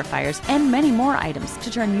air purifiers, and many more items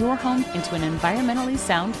to turn your home into an environmentally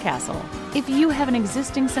sound castle. If you have an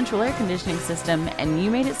existing central air conditioning system and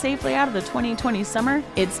you made it safely out of the 2020 summer,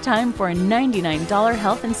 it's time for a $99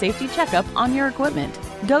 health and safety checkup on your equipment.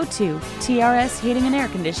 Go to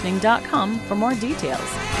trsheatingandairconditioning.com for more details.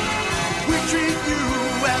 We treat you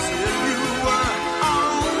as if you were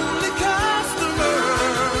our only customer.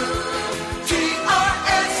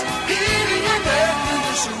 TRS Heating and Air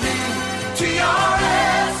Conditioning.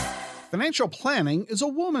 TRS. Financial planning is a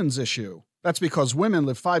woman's issue. That's because women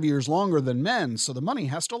live 5 years longer than men, so the money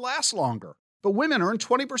has to last longer. But women earn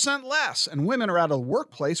 20% less, and women are out of the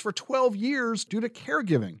workplace for 12 years due to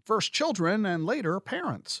caregiving, first children and later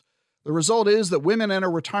parents. The result is that women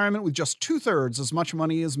enter retirement with just 2/3 as much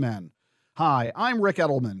money as men. Hi, I'm Rick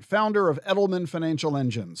Edelman, founder of Edelman Financial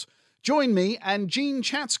Engines. Join me and Gene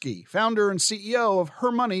Chatsky, founder and CEO of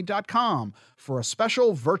HerMoney.com, for a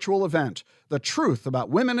special virtual event, The Truth About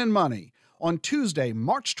Women and Money, on Tuesday,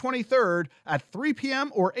 March 23rd at 3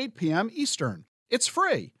 p.m. or 8 p.m. Eastern. It's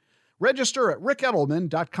free. Register at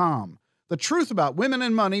rickedelman.com. The Truth About Women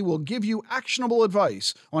and Money will give you actionable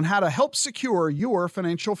advice on how to help secure your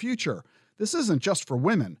financial future. This isn't just for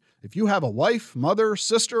women. If you have a wife, mother,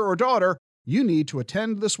 sister, or daughter, you need to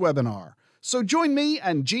attend this webinar. So join me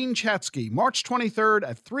and Gene Chatsky March 23rd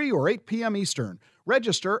at 3 or 8 p.m. Eastern.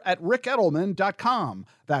 Register at rickedelman.com.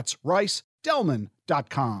 That's ricedelman.com.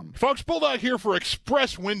 Folks, Bulldog here for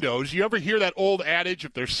Express Windows. You ever hear that old adage,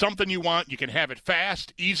 if there's something you want, you can have it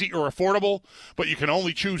fast, easy, or affordable, but you can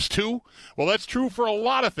only choose two? Well, that's true for a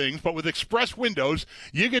lot of things, but with Express Windows,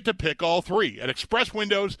 you get to pick all three. At Express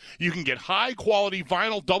Windows, you can get high-quality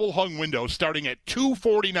vinyl double-hung windows starting at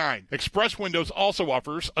 $249. Express Windows also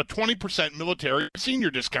offers a 20% military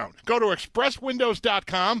senior discount. Go to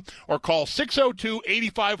expresswindows.com or call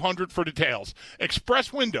 602-8500 for details.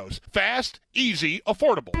 Express Windows, fast, easy,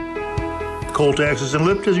 affordable. Colt Axis and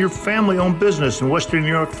Lift is your family-owned business in Western New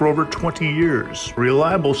York for over 20 years. A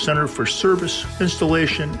reliable center for service,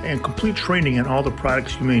 installation, and complete training in all the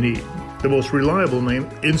products you may need. The most reliable name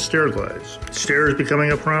in stair glides. Stairs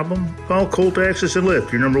becoming a problem? Call Colt Axis and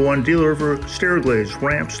Lift, your #1 dealer for stair glides,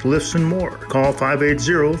 ramps, lifts, and more. Call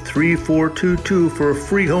 580-3422 for a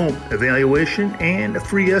free home evaluation and a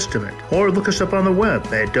free estimate. Or look us up on the web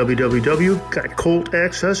at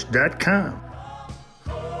www.coltaccess.com.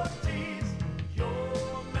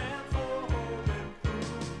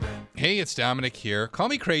 Hey, it's Domenic here. Call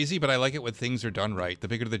me crazy, but I like it when things are done right. The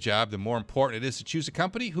bigger the job, the more important it is to choose a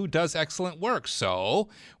company who does excellent work. So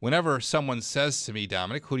whenever someone says to me,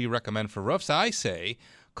 Domenic, who do you recommend for roofs? I say,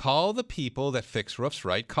 call the people that fix roofs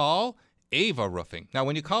right. Call Ava Roofing. Now,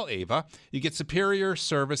 when you call Ava, you get superior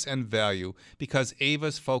service and value because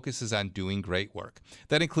Ava's focus is on doing great work.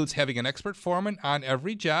 That includes having an expert foreman on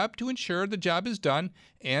every job to ensure the job is done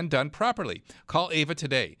and done properly. Call Ava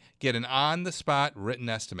today. Get an on-the-spot written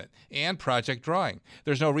estimate and project drawing.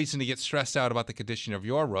 There's no reason to get stressed out about the condition of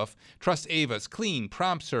your roof. Trust Ava's clean,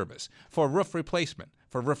 prompt service for roof replacement,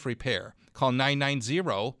 for roof repair. Call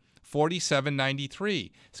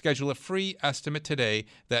 990-4793. Schedule a free estimate today.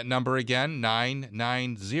 That number again,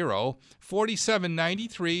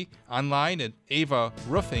 990-4793. Online at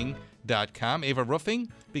avaroofing.com. Ava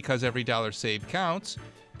Roofing, because every dollar saved counts.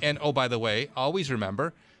 And oh, by the way, always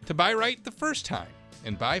remember to buy right the first time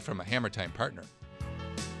and buy from a Hammer Time partner.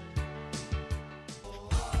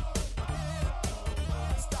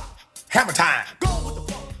 Hammer Time.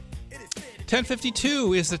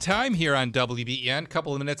 10:52 is the time here on WBEN. A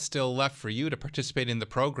couple of minutes still left for you to participate in the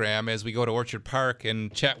program as we go to Orchard Park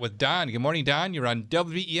and chat with Don. Good morning, Don. You're on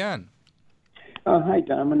WBEN. Hi,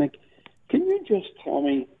 Dominic. Can you just tell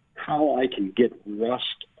me how I can get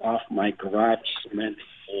rust off my garage cement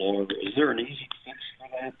floor? Is there an easy fix for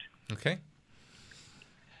that? Okay.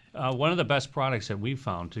 One of the best products that we've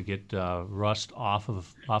found to get rust off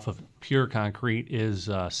of pure concrete is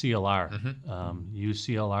CLR. Use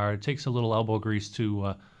CLR. It takes a little elbow grease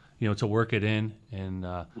to to work it in, and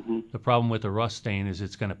the problem with the rust stain is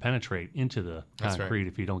it's going to penetrate into the concrete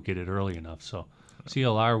if you don't get it early enough. So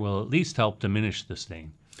CLR will at least help diminish the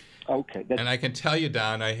stain. Okay. And I can tell you,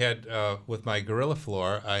 Don, I had with my Gorilla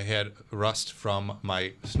floor, I had rust from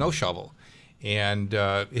my snow shovel. And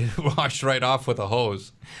it washed right off with a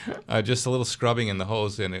hose. Just a little scrubbing in the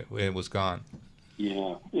hose, and it was gone.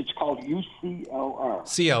 Yeah, it's called UCLR.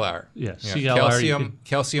 CLR. Yeah, CLR.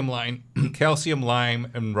 Calcium,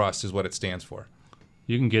 lime, and rust is what it stands for.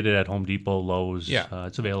 You can get it at Home Depot, Lowe's. Yeah.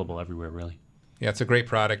 It's available everywhere, really. Yeah, it's a great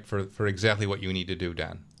product for exactly what you need to do,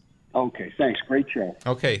 Don. Okay, thanks. Great show.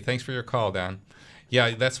 Okay, thanks for your call, Don.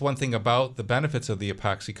 Yeah, that's one thing about the benefits of the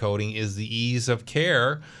epoxy coating is the ease of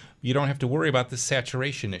care. You don't have to worry about the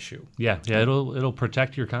saturation issue. Yeah, it'll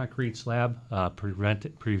protect your concrete slab, prevent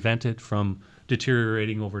it from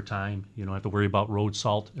deteriorating over time. You don't have to worry about road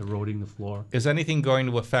salt eroding the floor. Is anything going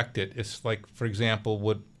to affect it? It's like, for example,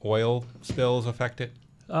 would oil spills affect it?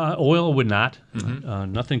 Oil would not.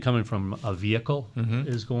 Nothing coming from a vehicle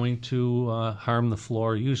is going to harm the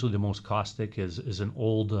floor. Usually the most caustic is an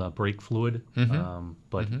old brake fluid,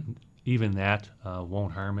 but even that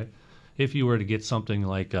won't harm it. If you were to get something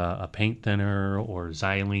like a paint thinner or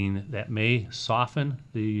xylene, that may soften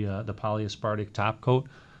the polyaspartic top coat.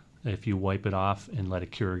 If you wipe it off and let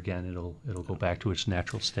it cure again, it'll go back to its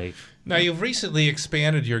natural state. Now, you've recently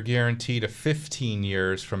expanded your guarantee to 15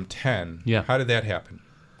 years from 10. Yeah. How did that happen?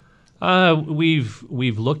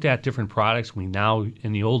 We've looked at different products.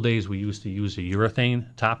 In the old days, we used to use a urethane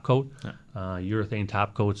top coat. Urethane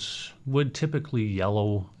top coats would typically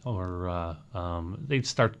yellow or they'd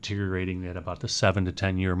start deteriorating at about the 7 to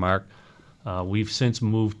 10 year mark. We've since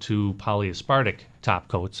moved to polyaspartic top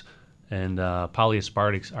coats, and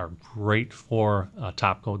polyaspartics are great for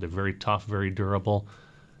top coat. They're very tough, very durable.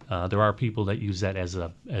 There are people that use that as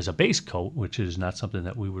a base coat, which is not something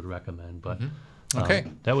that we would recommend, but. Okay.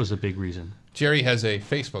 That was a big reason. Jerry has a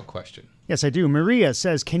Facebook question. Yes, I do. Maria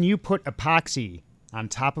says, can you put epoxy on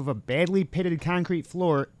top of a badly pitted concrete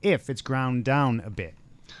floor if it's ground down a bit?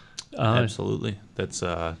 Absolutely. That's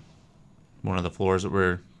one of the floors that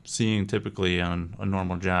we're seeing typically on a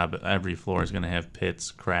normal job. Every floor is going to have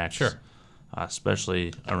pits, cracks. Sure.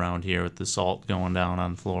 Especially around here with the salt going down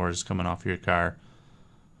on floors coming off your car.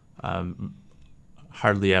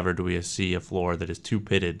 Hardly ever do we see a floor that is too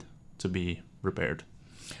pitted to be repaired.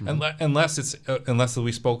 Unless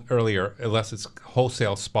we spoke earlier, unless it's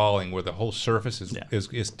wholesale spalling where the whole surface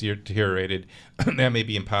is deteriorated, that may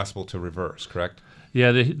be impossible to reverse, correct?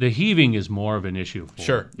 Yeah, the heaving is more of an issue.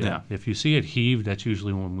 Sure. Yeah. If you see it heaved, that's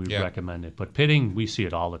usually when we recommend it. But pitting, we see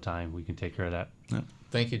it all the time. We can take care of that. Yeah.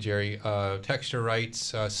 Thank you, Jerry. Texter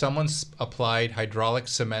writes, someone's applied hydraulic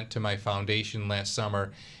cement to my foundation last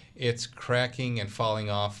summer. It's cracking and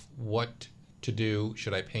falling off. What to do?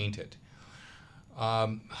 Should I paint it?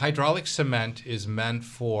 Hydraulic cement is meant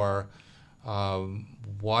for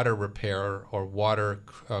water repair or water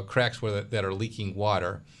cracks that are leaking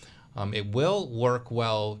water. It will work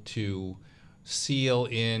well to seal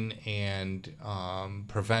in and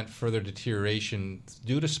prevent further deterioration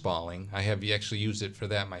due to spalling. I have actually used it for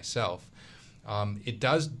that myself. It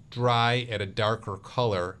does dry at a darker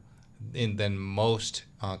color than most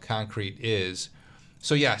concrete is.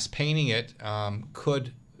 So yes, painting it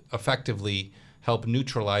could effectively help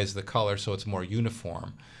neutralize the color so it's more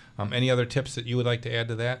uniform. Any other tips that you would like to add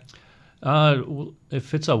to that?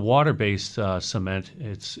 If it's a water-based cement,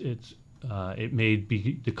 it may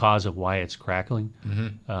be the cause of why it's crackling.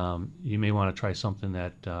 You may want to try something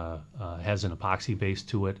that has an epoxy base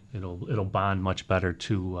to it. It'll bond much better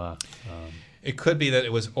to. It could be that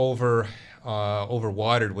it was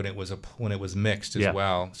overwatered when it was mixed as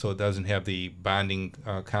well, so it doesn't have the bonding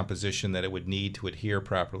composition that it would need to adhere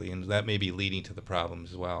properly, and that may be leading to the problem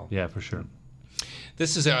as well. Yeah, for sure.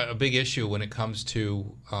 This is a big issue when it comes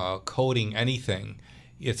to coating anything.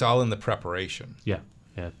 It's all in the preparation. Yeah,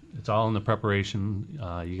 it's all in the preparation.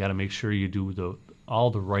 You got to make sure you do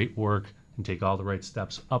all the right work and take all the right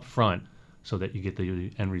steps up front, so that you get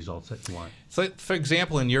the end results that you want. So, for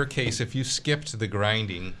example, in your case, if you skipped the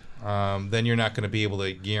grinding, then you're not going to be able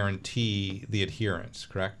to guarantee the adherence,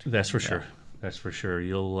 correct? That's for sure. That's for sure.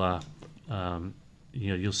 You'll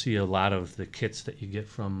see a lot of the kits that you get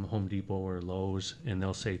from Home Depot or Lowe's, and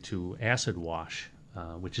they'll say to acid wash,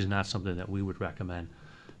 which is not something that we would recommend.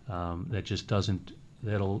 That just doesn't.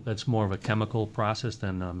 That's more of a chemical process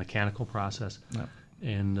than a mechanical process. No.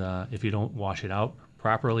 And if you don't wash it out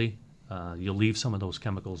properly, you'll leave some of those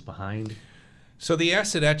chemicals behind. So the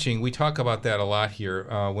acid etching, we talk about that a lot here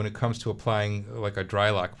when it comes to applying like a dry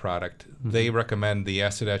lock product. They recommend the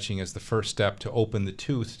acid etching as the first step to open the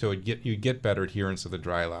tooth so you get better adherence of the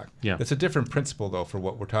dry lock. Yeah. That's a different principle, though, for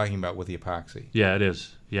what we're talking about with the epoxy. Yeah, it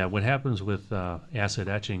is. Yeah, what happens with acid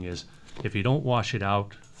etching is if you don't wash it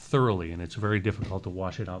out thoroughly, and it's very difficult to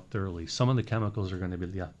wash it out thoroughly, some of the chemicals are going to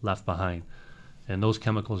be left behind. And those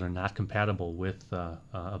chemicals are not compatible with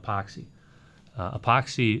epoxy.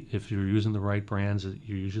 Epoxy, if you're using the right brands,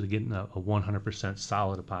 you're usually getting a 100%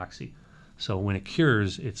 solid epoxy. So when it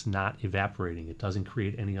cures, it's not evaporating. It doesn't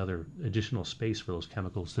create any other additional space for those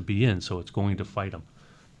chemicals to be in, so it's going to fight them.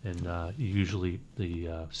 And usually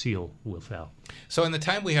the seal will fail. So in the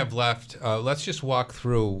time we have left, let's just walk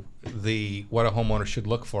through what a homeowner should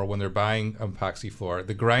look for when they're buying epoxy floor.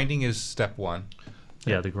 The grinding is step one.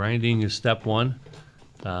 Yeah, the grinding is step one.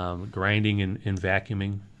 Grinding and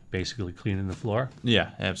vacuuming, basically cleaning the floor. Yeah,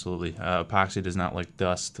 absolutely. Epoxy does not like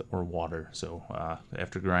dust or water, so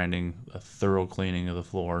after grinding, a thorough cleaning of the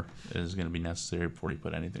floor is going to be necessary before you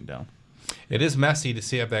put anything down. It is messy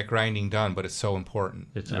to have that grinding done, but it's so important.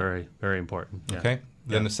 It's very, very important. Yeah. Okay.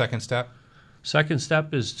 Then the second step? Second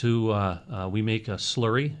step is to, we make a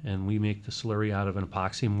slurry, and we make the slurry out of an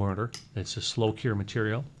epoxy mortar. It's a slow cure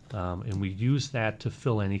material. And we use that to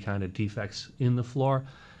fill any kind of defects in the floor,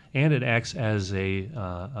 and it acts as a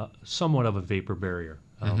somewhat of a vapor barrier.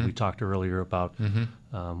 We talked earlier about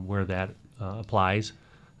where that applies.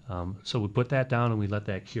 So we put that down and we let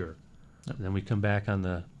that cure. And then we come back on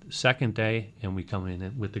the second day and we come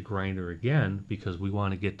in with the grinder again, because we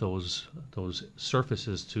want to get those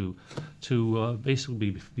surfaces to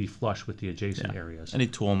basically be flush with the adjacent areas. Any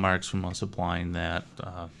tool marks from us applying that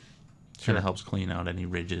kind of helps clean out any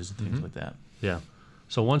ridges and things like that. Yeah.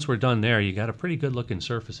 So once we're done there, you got a pretty good looking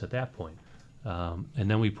surface at that point. And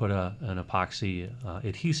then we put an epoxy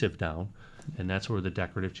adhesive down, and that's where the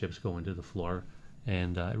decorative chips go into the floor.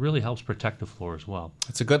 And it really helps protect the floor as well.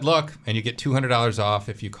 It's a good look, and you get $200 off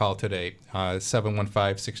if you call today,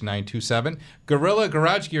 715-6927.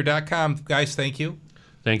 GorillaGarageGear.com. Guys, thank you.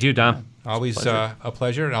 Thank you, Dom. Always a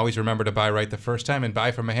pleasure, and always remember to buy right the first time and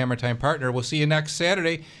buy from a Hammer Time partner. We'll see you next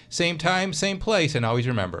Saturday, same time, same place, and always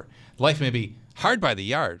remember, life may be hard by the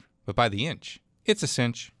yard, but by the inch, it's a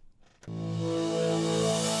cinch.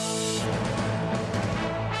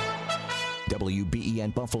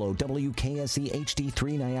 WBEN Buffalo, WKSE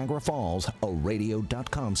HD3 Niagara Falls, a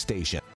radio.com station.